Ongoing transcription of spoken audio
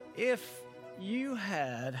If you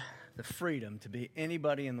had the freedom to be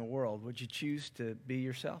anybody in the world, would you choose to be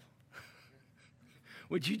yourself?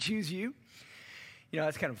 Would you choose you? You know,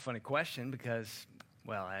 that's kind of a funny question because,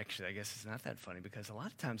 well, actually, I guess it's not that funny because a lot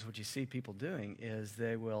of times what you see people doing is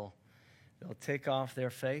they'll take off their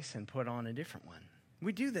face and put on a different one.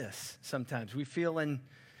 We do this sometimes. We feel in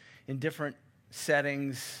different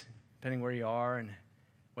settings, depending where you are and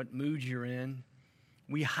what mood you're in,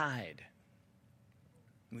 we hide.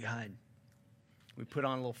 We hide. We put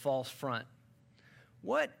on a little false front.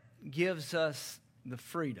 What gives us the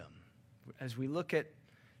freedom as we look at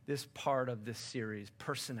this part of this series,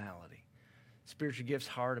 personality? Spiritual gifts,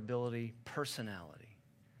 heart, ability, personality.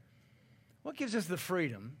 What gives us the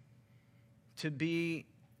freedom to be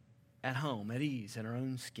at home, at ease, in our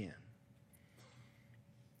own skin?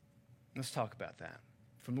 Let's talk about that.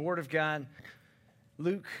 From the Word of God,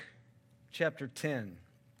 Luke chapter 10,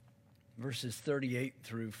 verses 38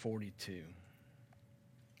 through 42.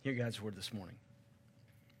 Hear God's word this morning.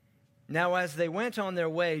 Now, as they went on their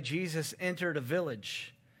way, Jesus entered a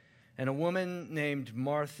village, and a woman named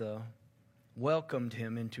Martha welcomed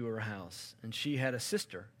him into her house. And she had a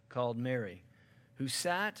sister called Mary, who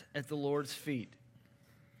sat at the Lord's feet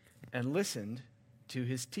and listened to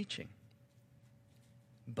his teaching.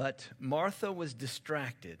 But Martha was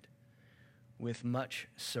distracted with much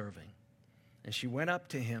serving. And she went up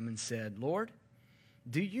to him and said, Lord,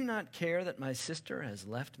 do you not care that my sister has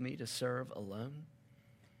left me to serve alone?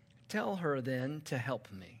 Tell her then to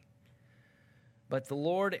help me. But the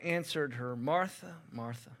Lord answered her, Martha,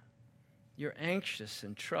 Martha, you're anxious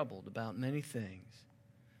and troubled about many things,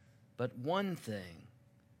 but one thing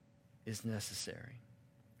is necessary.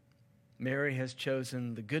 Mary has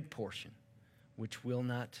chosen the good portion, which will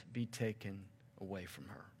not be taken away from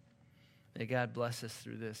her. May God bless us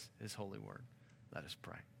through this, his holy word. Let us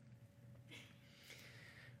pray.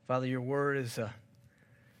 Father, your word is a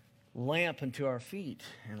lamp unto our feet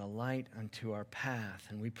and a light unto our path.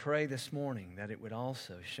 And we pray this morning that it would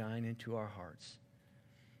also shine into our hearts.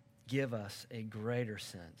 Give us a greater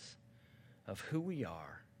sense of who we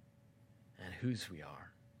are and whose we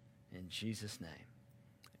are. In Jesus' name,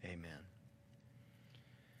 amen.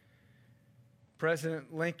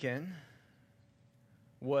 President Lincoln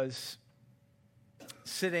was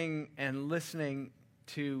sitting and listening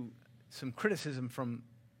to some criticism from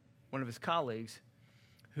one of his colleagues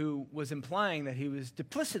who was implying that he was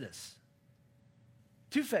duplicitous,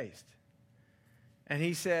 two-faced. And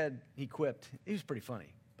he said, he quipped, he was pretty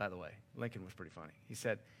funny, by the way. Lincoln was pretty funny. He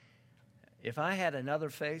said, if I had another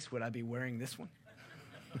face, would I be wearing this one?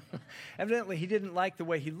 Evidently, he didn't like the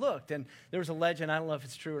way he looked. And there was a legend, I don't know if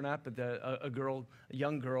it's true or not, but a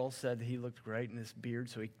young girl said he looked great in this beard,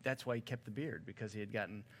 so that's why he kept the beard, because he had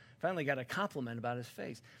finally got a compliment about his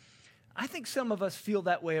face. I think some of us feel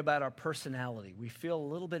that way about our personality. We feel a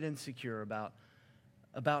little bit insecure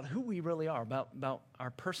about who we really are, about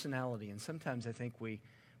our personality. And sometimes I think we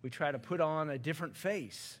try to put on a different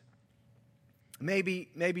face. Maybe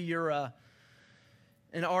you're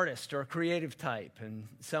an artist or a creative type, and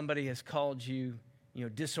somebody has called you,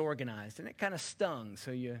 disorganized, and it kind of stung.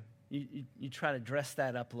 So you try to dress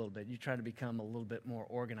that up a little bit. You try to become a little bit more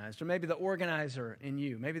organized. Or maybe the organizer in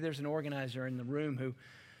you. Maybe there's an organizer in the room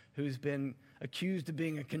who's been accused of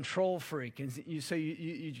being a control freak, and you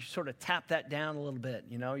sort of tap that down a little bit.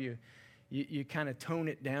 You kind of tone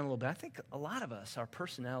it down a little bit. I think a lot of us, our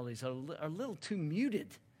personalities are a little too muted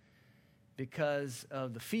because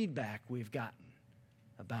of the feedback we've gotten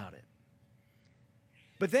about it.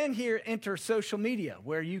 But then here enter social media,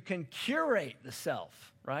 where you can curate the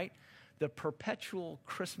self, right? The perpetual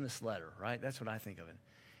Christmas letter, right? That's what I think of it.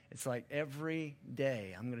 It's like every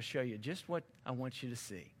day I'm going to show you just what I want you to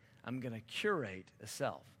see. I'm going to curate a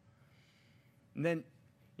self. And then,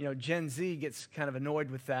 Gen Z gets kind of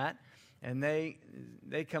annoyed with that, and they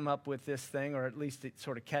come up with this thing, or at least it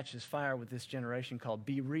sort of catches fire with this generation called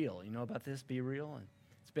Be Real. You know about this, Be Real? And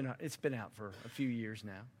it's been out for a few years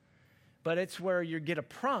now. But it's where you get a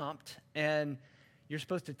prompt, and you're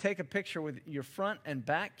supposed to take a picture with your front and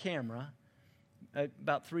back camera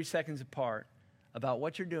about 3 seconds apart about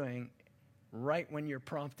what you're doing right when you're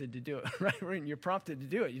prompted to do it, right when you're prompted to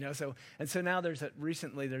do it, So now there's a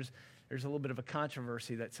little bit of a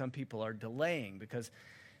controversy that some people are delaying because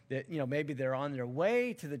maybe they're on their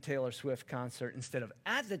way to the Taylor Swift concert instead of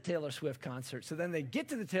at the Taylor Swift concert. So then they get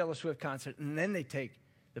to the Taylor Swift concert and then they take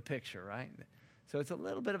the picture, right? So it's a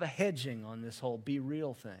little bit of a hedging on this whole Be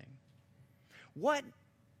Real thing. What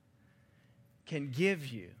can give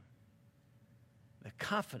you the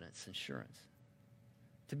confidence, assurance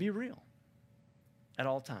to be real at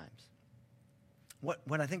all times?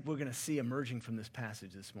 what I think we're going to see emerging from this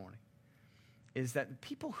passage this morning is that the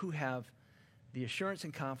people who have the assurance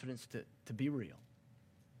and confidence to be real,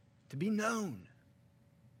 to be known,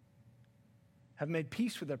 have made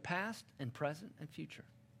peace with their past and present and future.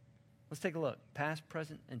 Let's take a look. Past,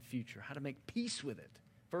 present, and future. How to make peace with it.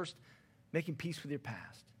 First, making peace with your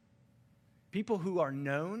past. People who are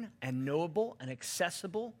known and knowable and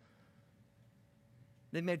accessible,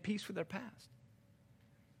 they've made peace with their past.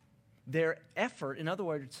 Their effort, in other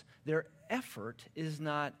words, their effort is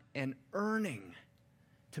not an earning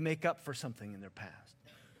to make up for something in their past.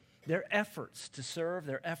 Their efforts to serve,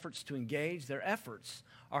 their efforts to engage, their efforts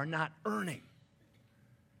are not earning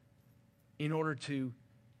in order to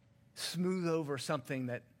smooth over something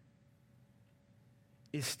that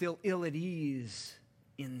is still ill at ease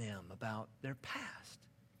in them about their past.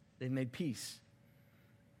 They've made peace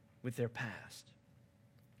with their past.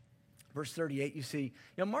 Verse 38, you see,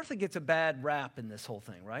 Martha gets a bad rap in this whole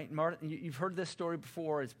thing, right? Martha, you've heard this story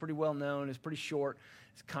before. It's pretty well known. It's pretty short.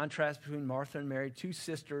 It's a contrast between Martha and Mary, two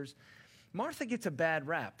sisters. Martha gets a bad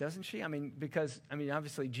rap, doesn't she? Because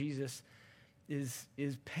obviously Jesus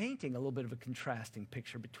is painting a little bit of a contrasting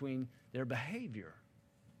picture between their behavior.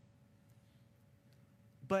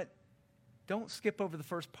 But don't skip over the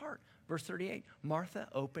first part. Verse 38, Martha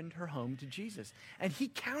opened her home to Jesus, and he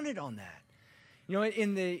counted on that.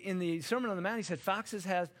 In the Sermon on the Mount, he said, foxes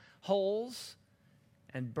have holes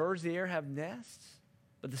and birds of the air have nests,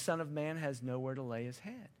 but the Son of Man has nowhere to lay his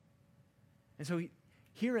head. And so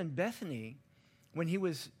here in Bethany, when he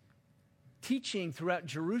was teaching throughout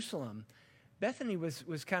Jerusalem, Bethany was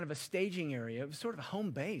kind of a staging area. It was sort of a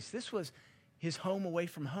home base. This was his home away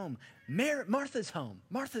from home. Martha's home.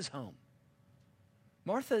 Martha's home.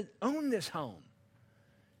 Martha owned this home.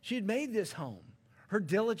 She had made this home. Her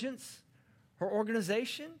diligence, her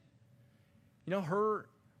organization,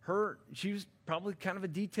 she was probably kind of a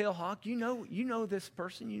detail hawk. You know this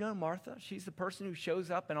person. You know Martha. She's the person who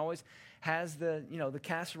shows up and always has the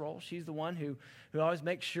casserole. She's the one who always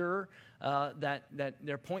makes sure that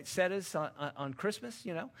their poinsettias on Christmas.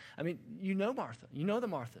 You know Martha. You know the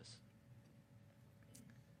Marthas.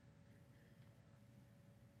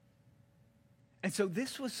 And so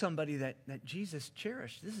this was somebody that Jesus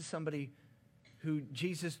cherished. This is somebody who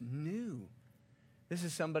Jesus knew. This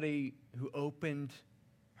is somebody who opened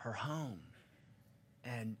her home,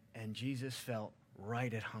 and Jesus felt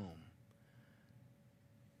right at home.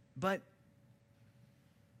 But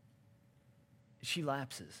she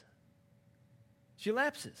lapses. She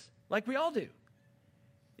lapses, like we all do.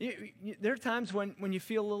 There are times when you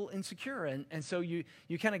feel a little insecure, and so you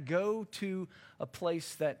kind of go to a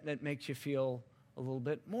place that makes you feel a little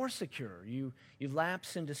bit more secure. You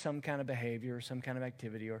lapse into some kind of behavior or some kind of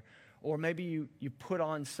activity, or maybe you put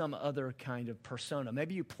on some other kind of persona.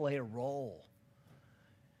 Maybe you play a role.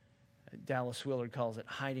 Dallas Willard calls it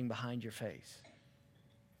hiding behind your face.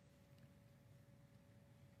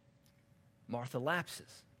 Martha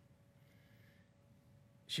lapses.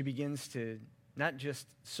 She begins to not just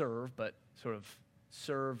serve, but sort of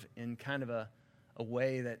serve in kind of a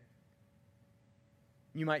way that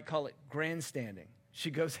you might call it grandstanding. She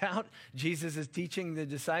goes out. Jesus is teaching the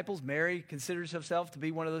disciples. Mary considers herself to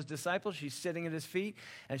be one of those disciples. She's sitting at his feet,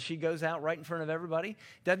 and she goes out right in front of everybody.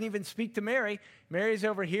 Doesn't even speak to Mary. Mary's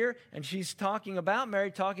over here, and she's talking about Mary,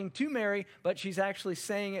 talking to Mary, but she's actually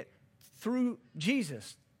saying it through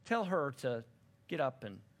Jesus. Tell her to get up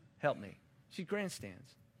and help me. She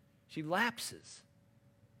grandstands. She lapses.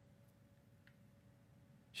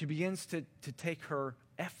 She begins to take her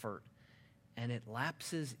effort, and it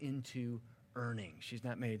lapses into earning. She's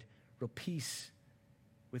not made real peace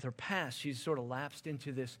with her past. She's sort of lapsed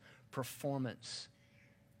into this performance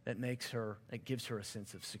that gives her a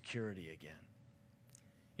sense of security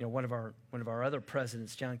again. One of our other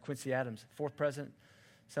presidents, John Quincy Adams, fourth president,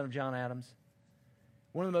 son of John Adams,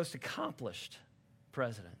 one of the most accomplished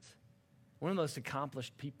presidents, one of the most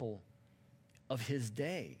accomplished people of his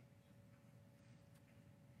day.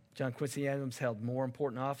 John Quincy Adams held more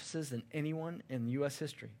important offices than anyone in U.S.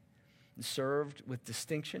 history. He served with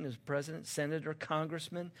distinction as president, senator,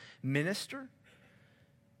 congressman, minister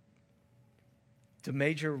to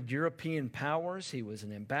major European powers. He was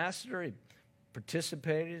an ambassador. He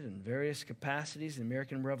participated in various capacities in the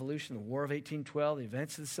American Revolution, the War of 1812, the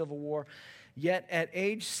events of the Civil War. Yet at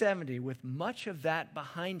age 70, with much of that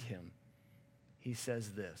behind him, he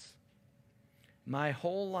says this: "My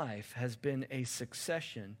whole life has been a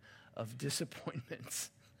succession of disappointments."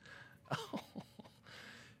 Oh,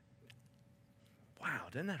 wow,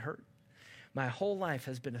 doesn't that hurt? My whole life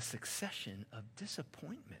has been a succession of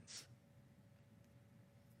disappointments.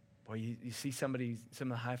 Boy, you see some of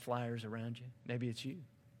the high flyers around you. Maybe it's you.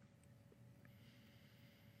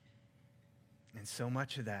 And so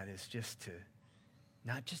much of that is just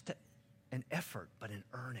not just an effort, but an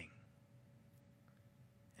earning.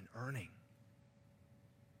 An earning.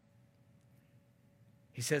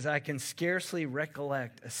 He says, I can scarcely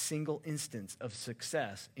recollect a single instance of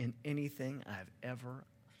success in anything I've ever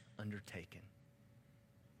undertaken.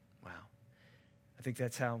 Wow. I think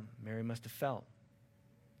that's how Mary must have felt.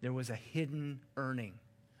 There was a hidden earning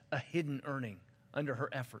under her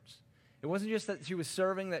efforts. It wasn't just that she was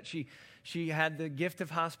serving, that she had the gift of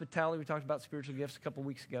hospitality. We talked about spiritual gifts a couple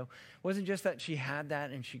weeks ago. It wasn't just that she had that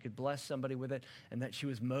and she could bless somebody with it, and that she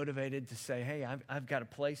was motivated to say, hey, I've got a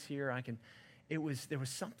place here. There was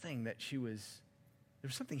something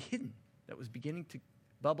hidden that was beginning to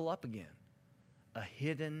bubble up again. A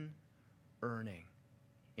hidden earning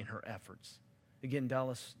in her efforts. Again,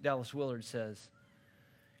 Dallas Willard says,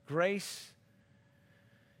 grace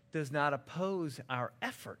does not oppose our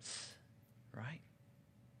efforts, right?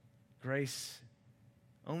 Grace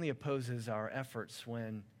only opposes our efforts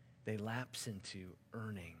when they lapse into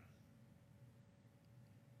earning.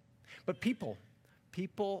 But people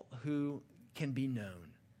who can be known,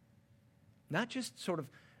 not just sort of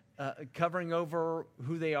covering over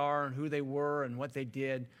who they are and who they were and what they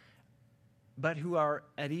did, but who are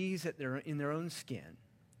at ease in their own skin.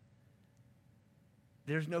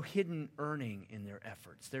 There's no hidden earning in their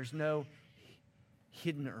efforts. There's no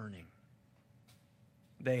hidden earning.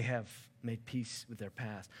 They have made peace with their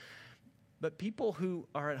past. But people who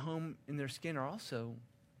are at home in their skin are also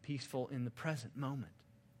peaceful in the present moment.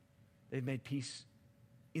 They've made peace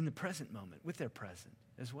in the present moment with their present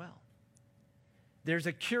as well. There's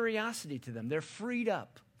a curiosity to them. They're freed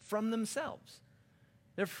up from themselves.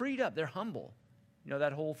 They're freed up. They're humble. You know,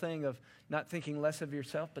 that whole thing of not thinking less of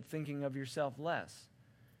yourself, but thinking of yourself less.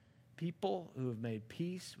 People who have made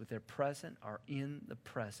peace with their present are in the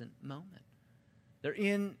present moment. They're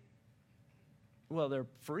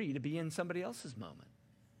free to be in somebody else's moment.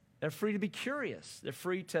 They're free to be curious. They're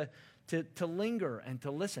free to linger and to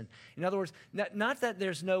listen. In other words, not that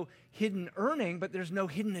there's no hidden earning, but there's no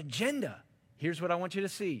hidden agenda. Here's what I want you to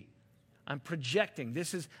see. I'm projecting.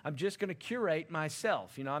 I'm just going to curate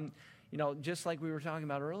myself. I'm just like we were talking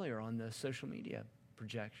about earlier on the social media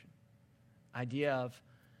projection. Idea of,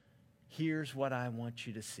 here's what I want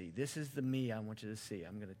you to see. This is the me I want you to see.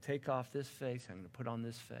 I'm going to take off this face. I'm going to put on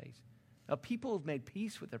this face. Now, people who've made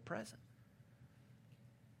peace with their present,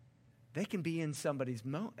 they can be in somebody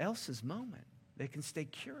else's moment. They can stay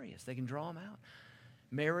curious. They can draw them out.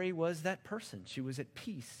 Mary was that person. She was at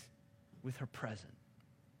peace with her present.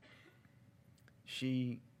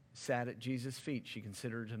 She sat at Jesus' feet. She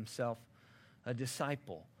considered herself a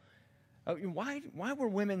disciple. Why were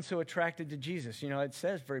women so attracted to Jesus? It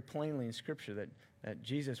says very plainly in Scripture that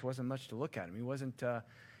Jesus wasn't much to look at him. He wasn't,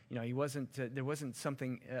 there wasn't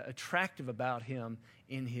something attractive about him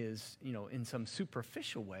in his, in some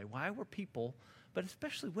superficial way. Why were people, but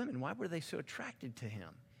especially women, why were they so attracted to him?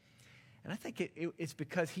 And I think it's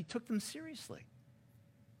because he took them seriously.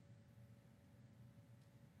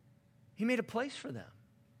 He made a place for them.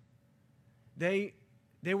 They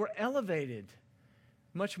were elevated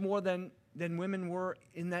much more than women were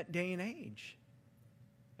in that day and age.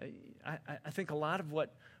 I think a lot of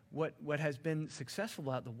what has been successful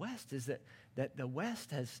about the West is that the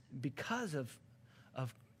West has, because of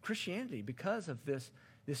Christianity, because of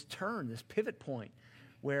this turn, this pivot point,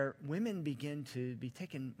 where women begin to be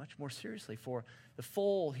taken much more seriously for the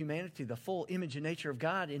full humanity, the full image and nature of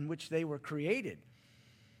God in which they were created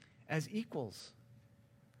as equals.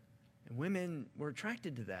 And women were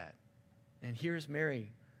attracted to that. And here's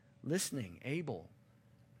Mary listening, able,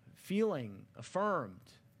 feeling affirmed.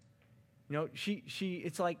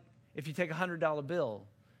 It's like if you take a $100 bill.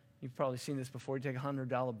 You've probably seen this before. You take a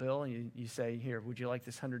 $100 bill and you say, here, would you like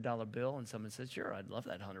this $100 bill? And someone says, sure, I'd love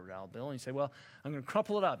that $100 bill. And you say, well, I'm going to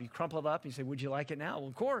crumple it up. You crumple it up and you say, would you like it now? Well,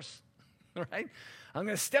 of course, right? I'm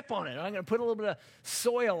going to step on it. I'm going to put a little bit of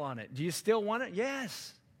soil on it. Do you still want it?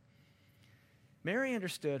 Yes. Mary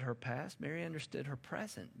understood her past. Mary understood her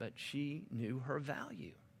present, but she knew her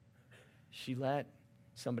value. She let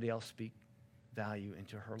somebody else speak value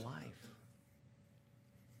into her life.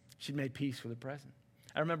 She'd made peace with the present.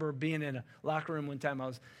 I remember being in a locker room one time. I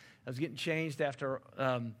was getting changed after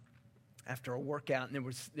a workout,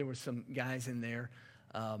 and there were some guys in there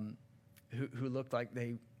who looked like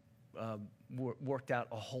they worked out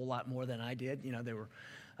a whole lot more than I did. They were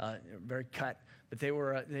very cut, but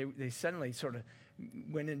they suddenly sort of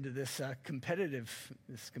went into this competitive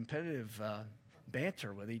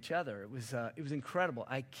banter with each other. It was incredible.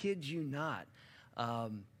 I kid you not.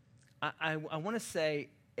 I want to say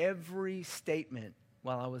every statement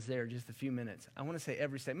while I was there, just a few minutes. I want to say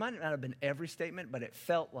every statement. Might not have been every statement, but it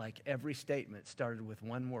felt like every statement started with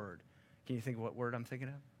one word. Can you think of what word I'm thinking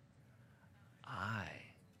of?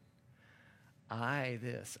 I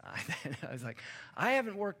this, I that. I was like, I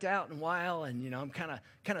haven't worked out in a while, and I'm kind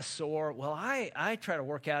of sore. Well, I try to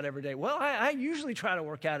work out every day. Well, I usually try to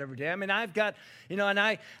work out every day. I mean, I've got, and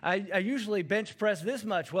I usually bench press this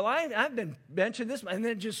much. Well, I've been benching this much, and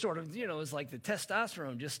then just sort of, it was like the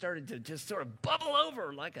testosterone just started to just sort of bubble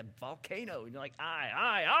over like a volcano. And you're like,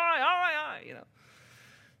 I.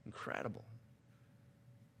 Incredible.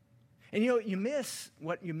 And you miss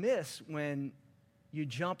what you miss when you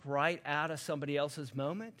jump right out of somebody else's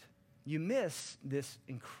moment. You miss this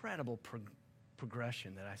incredible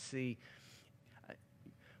progression that I see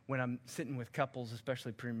when I'm sitting with couples,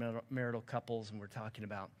 especially premarital couples, and we're talking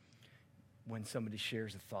about when somebody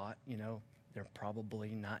shares a thought, they're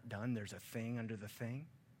probably not done. There's a thing under the thing,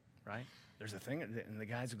 right? There's a thing, and the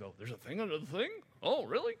guys will go, there's a thing under the thing? Oh,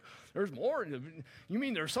 really? There's more? You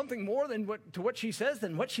mean there's something more than what she says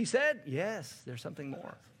than what she said? Yes, there's something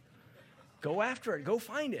more. Go after it. Go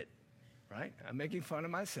find it, right? I'm making fun of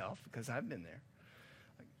myself because I've been there.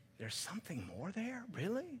 Like, there's something more there?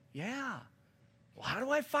 Really? Yeah. Well, how do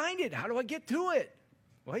I find it? How do I get to it?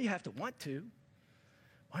 Well, you have to want to.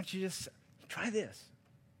 Why don't you just try this?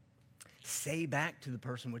 Say back to the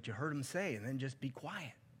person what you heard them say, and then just be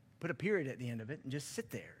quiet. Put a period at the end of it and just sit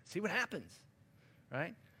there. See what happens,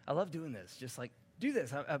 right? I love doing this. Just like, do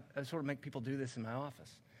this. I sort of make people do this in my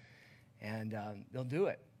office. And they'll do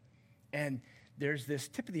it. And there's this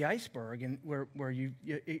tip of the iceberg, and where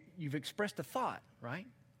you've expressed a thought, right?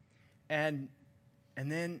 And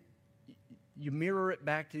then you mirror it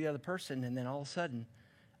back to the other person, and then all of a sudden,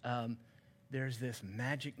 there's this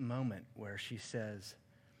magic moment where she says,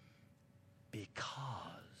 because.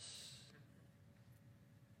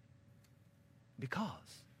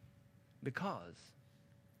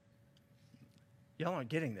 Y'all aren't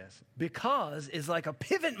getting this. Because is like a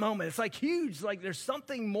pivot moment. It's like huge. Like there's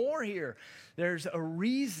something more here. There's a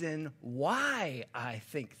reason why I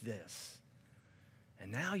think this.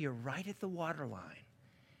 And now you're right at the waterline.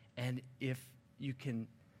 And if you can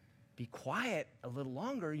be quiet a little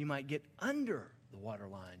longer, you might get under the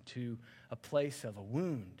waterline to a place of a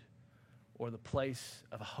wound or the place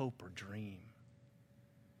of a hope or dream.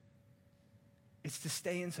 It's to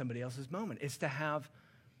stay in somebody else's moment. It's to have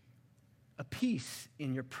a peace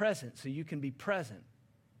in your presence so you can be present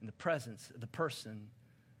in the presence of the person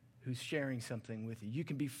who's sharing something with you. You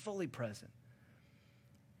can be fully present.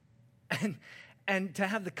 And to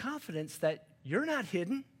have the confidence that you're not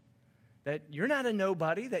hidden, that you're not a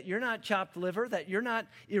nobody, that you're not chopped liver, that you're not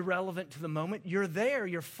irrelevant to the moment. You're there.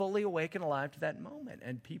 You're fully awake and alive to that moment.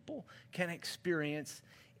 And people can experience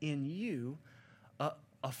in you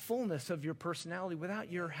a fullness of your personality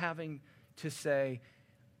without your having to say,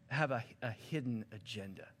 have a hidden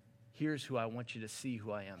agenda. Here's who I want you to see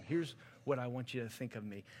who I am. Here's what I want you to think of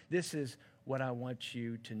me. This is what I want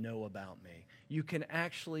you to know about me. You can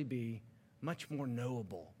actually be much more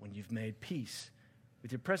knowable when you've made peace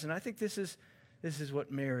with your present. I think this is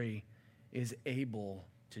what Mary is able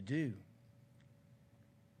to do.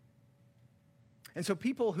 And so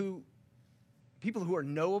people who are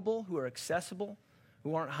knowable, who are accessible,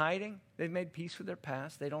 who aren't hiding, they've made peace with their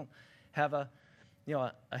past. They don't have a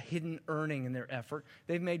hidden earning in their effort.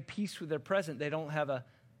 They've made peace with their present. They don't have a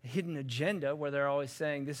hidden agenda where they're always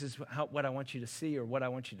saying, this is what I want you to see or what I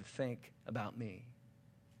want you to think about me.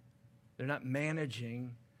 They're not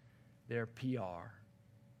managing their PR.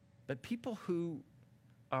 But people who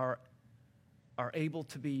are able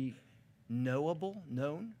to be knowable,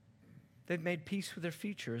 known, they've made peace with their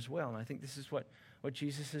future as well. And I think this is what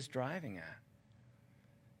Jesus is driving at.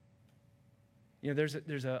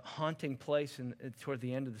 There's a haunting place toward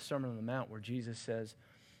the end of the Sermon on the Mount where Jesus says,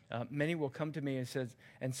 many will come to me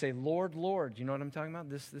and say, Lord, Lord. You know what I'm talking about?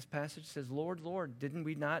 This passage says, Lord, Lord, didn't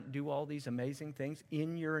we not do all these amazing things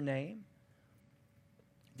in your name?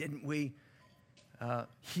 Didn't we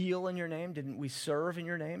heal in your name? Didn't we serve in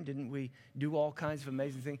your name? Didn't we do all kinds of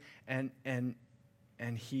amazing things?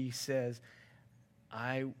 And he says,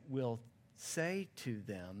 I will say to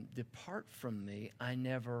them, depart from me, I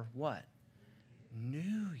never what?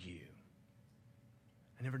 Knew you.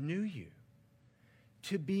 I never knew you.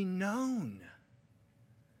 To be known.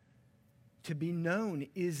 To be known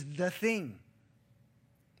is the thing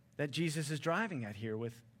that Jesus is driving at here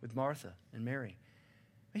with Martha and Mary.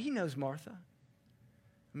 He knows Martha.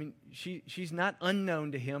 I mean, she's not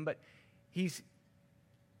unknown to him, but he's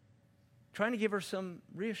trying to give her some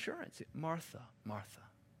reassurance. Martha, Martha.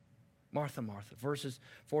 Martha, Martha. Verses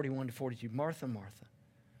 41 to 42. Martha, Martha.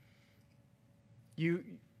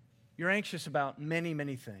 You're anxious about many,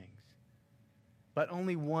 many things, but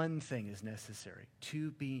only one thing is necessary: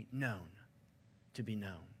 to be known. To be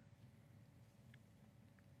known.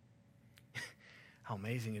 How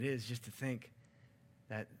amazing it is just to think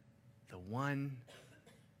that the one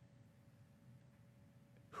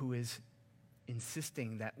who is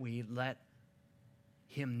insisting that we let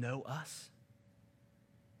him know us,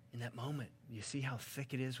 in that moment, you see how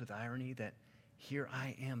thick it is with irony that here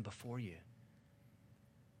I am before you,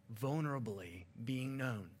 vulnerably being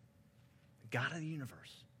known. The God of the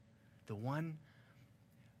universe, the one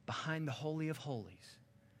behind the Holy of Holies,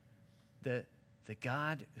 the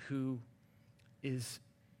God who is,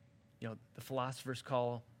 the philosophers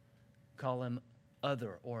call him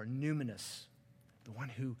other or numinous, the one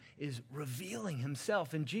who is revealing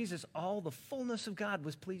himself. In Jesus, all the fullness of God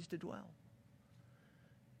was pleased to dwell.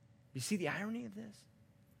 You see the irony of this?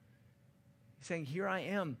 He's saying, here I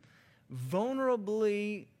am,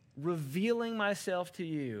 vulnerably revealing myself to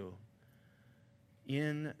you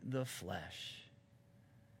in the flesh.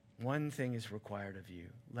 One thing is required of you.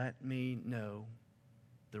 Let me know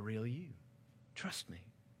the real you. Trust me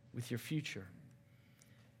with your future,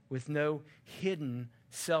 with no hidden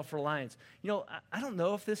self-reliance. I don't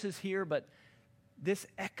know if this is here, but this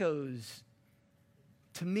echoes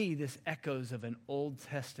of an Old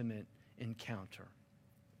Testament encounter.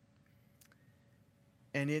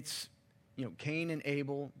 And it's, Cain and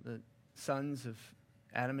Abel, the sons of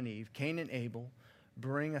Adam and Eve. Cain and Abel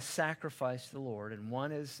bring a sacrifice to the Lord, and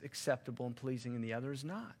one is acceptable and pleasing and the other is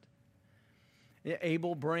not.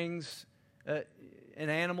 Abel brings an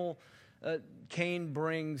animal. Cain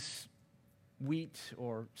brings wheat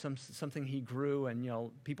or something he grew,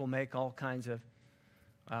 and people make all kinds of,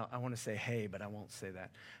 I want to say hay, but I won't say that.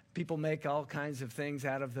 People make all kinds of things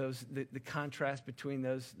out of those, the contrast between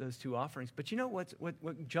those two offerings. But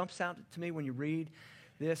what jumps out to me when you read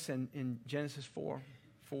this in Genesis 4,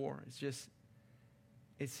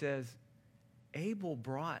 it says, Abel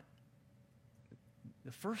brought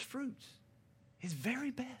the first fruits, his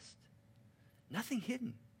very best, nothing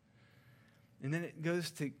hidden. And then it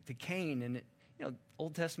goes to Cain, and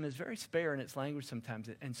Old Testament is very spare in its language sometimes,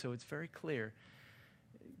 and so it's very clear.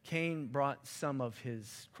 Cain brought some of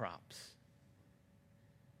his crops.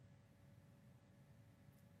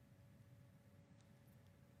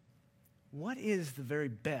 What is the very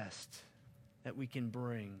best that we can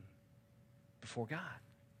bring before God?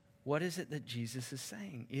 What is it that Jesus is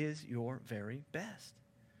saying is your very best?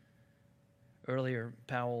 Earlier,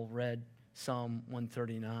 Powell read Psalm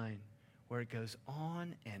 139, where it goes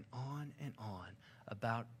on and on and on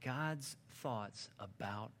about God's thoughts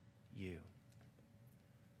about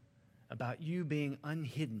you being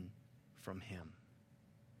unhidden from him,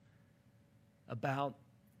 about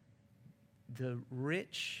the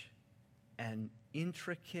rich and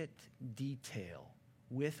intricate detail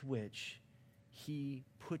with which he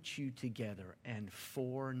put you together and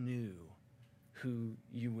foreknew who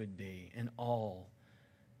you would be and all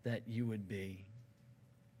that you would be.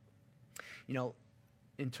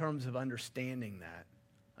 In terms of understanding that,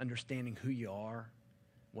 understanding who you are,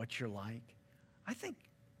 what you're like, I think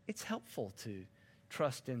it's helpful to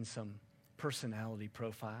trust in some personality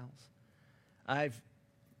profiles. I've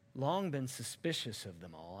long been suspicious of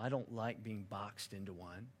them all. I don't like being boxed into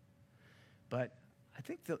one. But I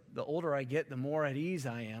think the older I get, the more at ease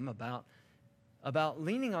I am about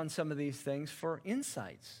leaning on some of these things for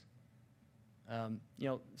insights.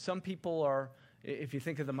 Some people are, if you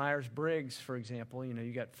think of the Myers-Briggs, for example,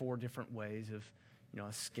 you got 4 different ways of,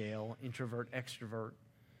 a scale: introvert, extrovert,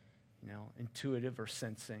 intuitive or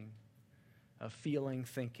sensing, feeling,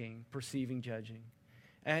 thinking, perceiving, judging.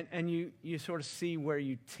 And you sort of see where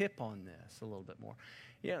you tip on this a little bit more.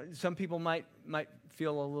 Some people might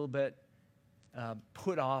feel a little bit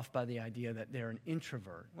put off by the idea that they're an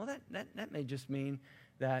introvert. Well, that may just mean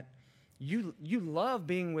that you love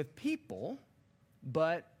being with people,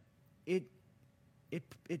 but it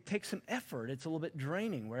takes some effort. It's a little bit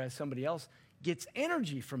draining, whereas somebody else gets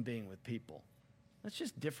energy from being with people. That's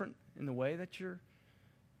just different in the way that you're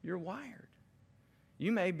wired.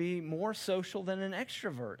 You may be more social than an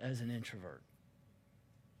extrovert as an introvert,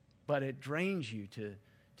 but it drains you to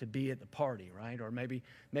be at the party, right? Or maybe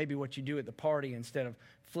what you do at the party, instead of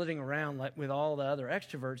flitting around with all the other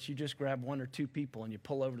extroverts, you just grab 1 or 2 people and you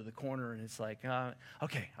pull over to the corner, and it's like,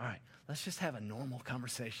 okay, all right, let's just have a normal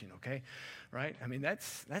conversation, okay? Right? I mean,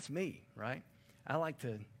 that's me, right? I like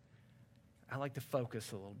to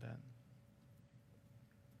focus a little bit.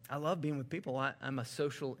 I love being with people. I'm a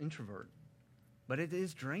social introvert, but it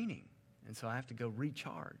is draining, and so I have to go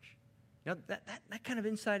recharge. That kind of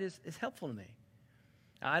insight is helpful to me.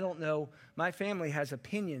 I don't know. My family has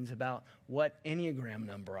opinions about what Enneagram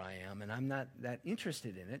number I am, and I'm not that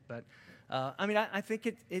interested in it. But, I think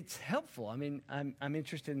it's helpful. I'm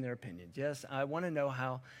interested in their opinions. Yes, I want to know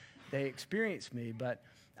how they experience me, but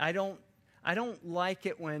I don't like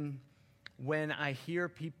it when I hear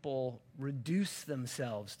people reduce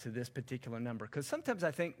themselves to this particular number. Because sometimes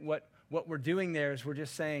I think what we're doing there is we're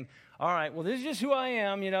just saying, all right, well, this is just who I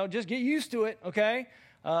am, just get used to it, okay?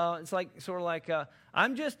 It's like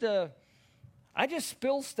I just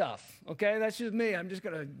spill stuff, okay? That's just me. I'm just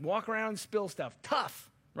going to walk around and spill stuff. Tough,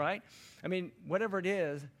 right? Whatever it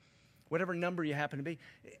is, whatever number you happen to be,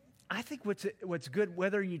 I think what's good,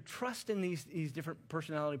 whether you trust in these different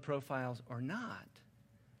personality profiles or not,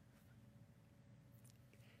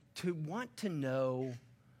 to want to know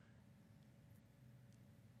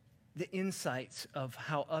the insights of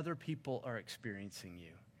how other people are experiencing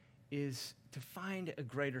you is to find a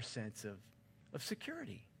greater sense of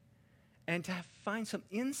security and to find some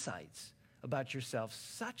insights about yourself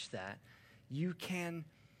such that you can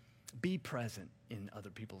be present in other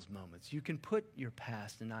people's moments. You can put your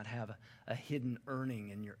past and not have a hidden earning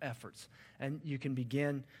in your efforts. And you can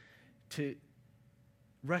begin to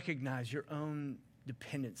recognize your own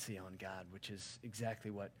dependency on God, which is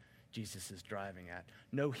exactly what Jesus is driving at.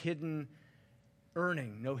 No hidden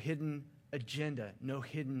earning, no hidden agenda, no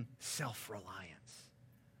hidden self-reliance,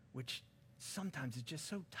 which sometimes is just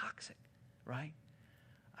so toxic, right?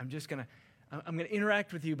 I'm going to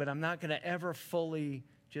interact with you, but I'm not going to ever fully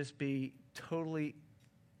just be totally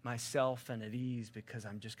myself and at ease because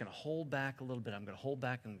I'm just going to hold back a little bit. I'm going to hold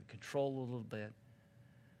back and control a little bit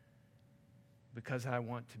because I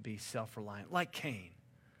want to be self-reliant, like Cain,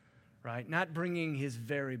 right? Not bringing his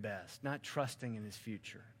very best, not trusting in his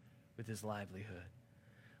future with his livelihood.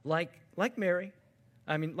 Like Mary,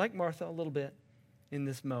 like Martha a little bit in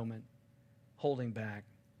this moment, holding back,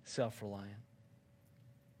 self-reliant.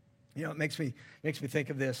 It makes me think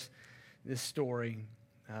of this story.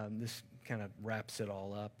 This kind of wraps it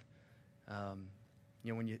all up.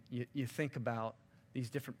 When you think about these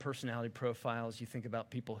different personality profiles, you think about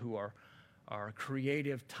people who are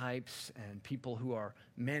creative types and people who are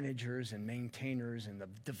managers and maintainers, and the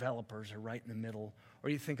developers are right in the middle. Or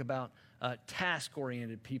you think about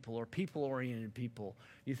task-oriented people or people-oriented people.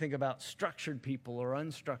 You think about structured people or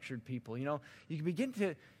unstructured people. You can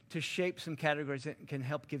begin to shape some categories that can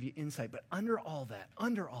help give you insight. But under all that,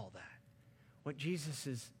 what Jesus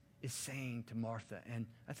is saying to Martha, and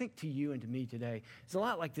I think to you and to me today, is a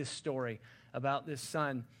lot like this story about this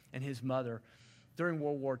son and his mother. During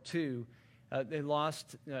World War II, they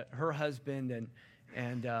lost her husband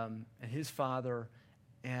and his father,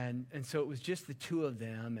 and so it was just the two of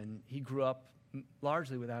them, and he grew up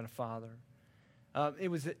largely without a father.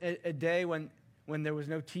 It was a day when there was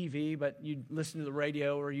no TV, but you'd listen to the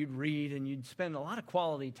radio or you'd read, and you'd spend a lot of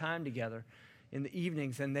quality time together in the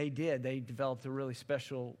evenings, and they did. They developed a really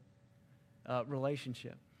special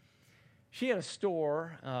relationship. She had a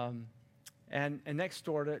store, and next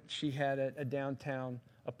door to it, she had a downtown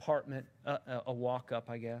apartment, a walk-up,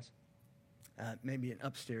 I guess, maybe an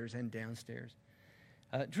upstairs and downstairs.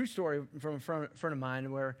 True story from a friend of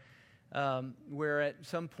mine where at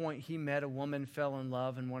some point he met a woman, fell in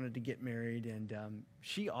love, and wanted to get married, and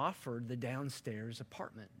she offered the downstairs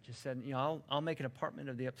apartment. Just said, I'll make an apartment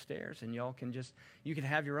of the upstairs, and you can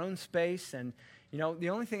have your own space. And the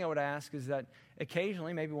only thing I would ask is that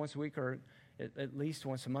occasionally, maybe once a week or at least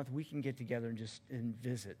once a month, we can get together and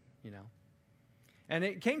visit. And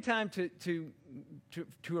it came time to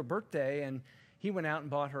her birthday, and he went out and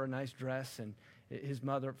bought her a nice dress and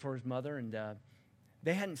for his mother, and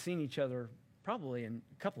they hadn't seen each other probably in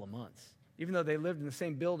a couple of months. Even though they lived in the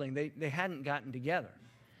same building, they hadn't gotten together.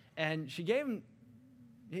 And he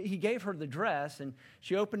gave her the dress, and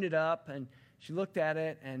she opened it up, and she looked at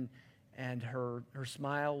it, and her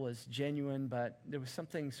smile was genuine, but there was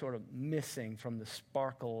something sort of missing from the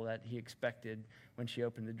sparkle that he expected when she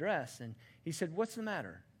opened the dress. And he said, "What's the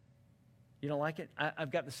matter? You don't like it?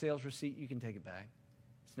 I've got the sales receipt. You can take it back.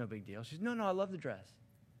 It's no big deal." She said, No, I love the dress.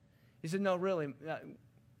 He said, "No, really,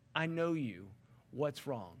 I know you. What's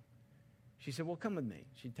wrong?" She said, "Well, come with me."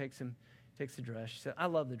 She takes the dress. She said, "I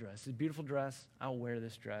love the dress. It's a beautiful dress. I'll wear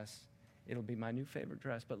this dress. It'll be my new favorite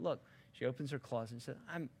dress. But look," she opens her closet and said,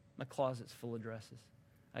 "My closet's full of dresses.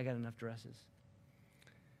 I got enough dresses."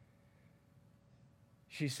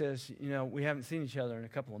 She says, "We haven't seen each other in a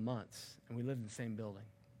couple of months, and we live in the same building.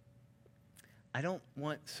 I don't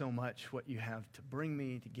want so much what you have to bring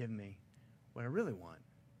me, to give me. What I really want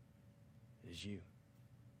is you."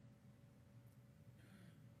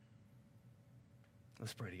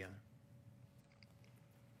 Let's pray together.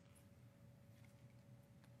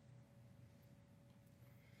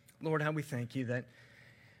 Lord, how we thank you that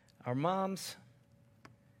our moms,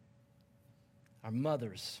 our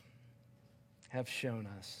mothers have shown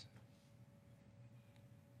us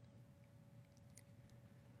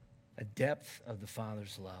a depth of the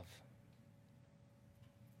Father's love.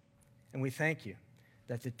 And we thank you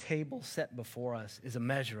that the table set before us is a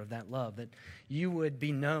measure of that love, that you would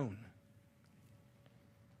be known,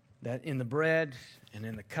 that in the bread and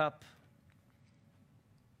in the cup,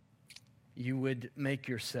 you would make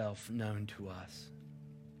yourself known to us.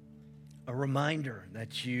 A reminder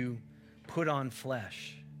that you put on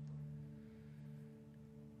flesh,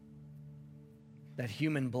 that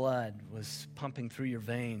human blood was pumping through your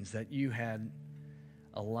veins, that you had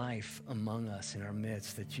a life among us in our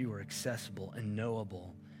midst, that you were accessible and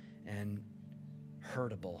knowable and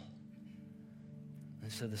hurtable.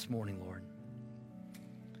 And so this morning, Lord,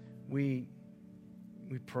 we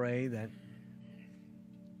pray that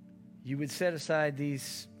you would set aside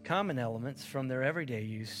these common elements from their everyday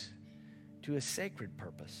use to a sacred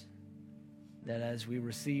purpose, that as we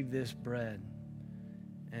receive this bread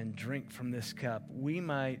and drink from this cup, we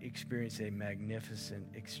might experience a magnificent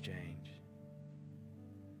exchange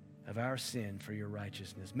of our sin for your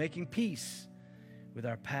righteousness, making peace with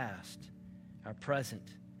our past, our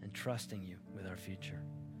present, and trusting you with our future.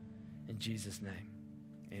 In Jesus' name,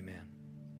 amen.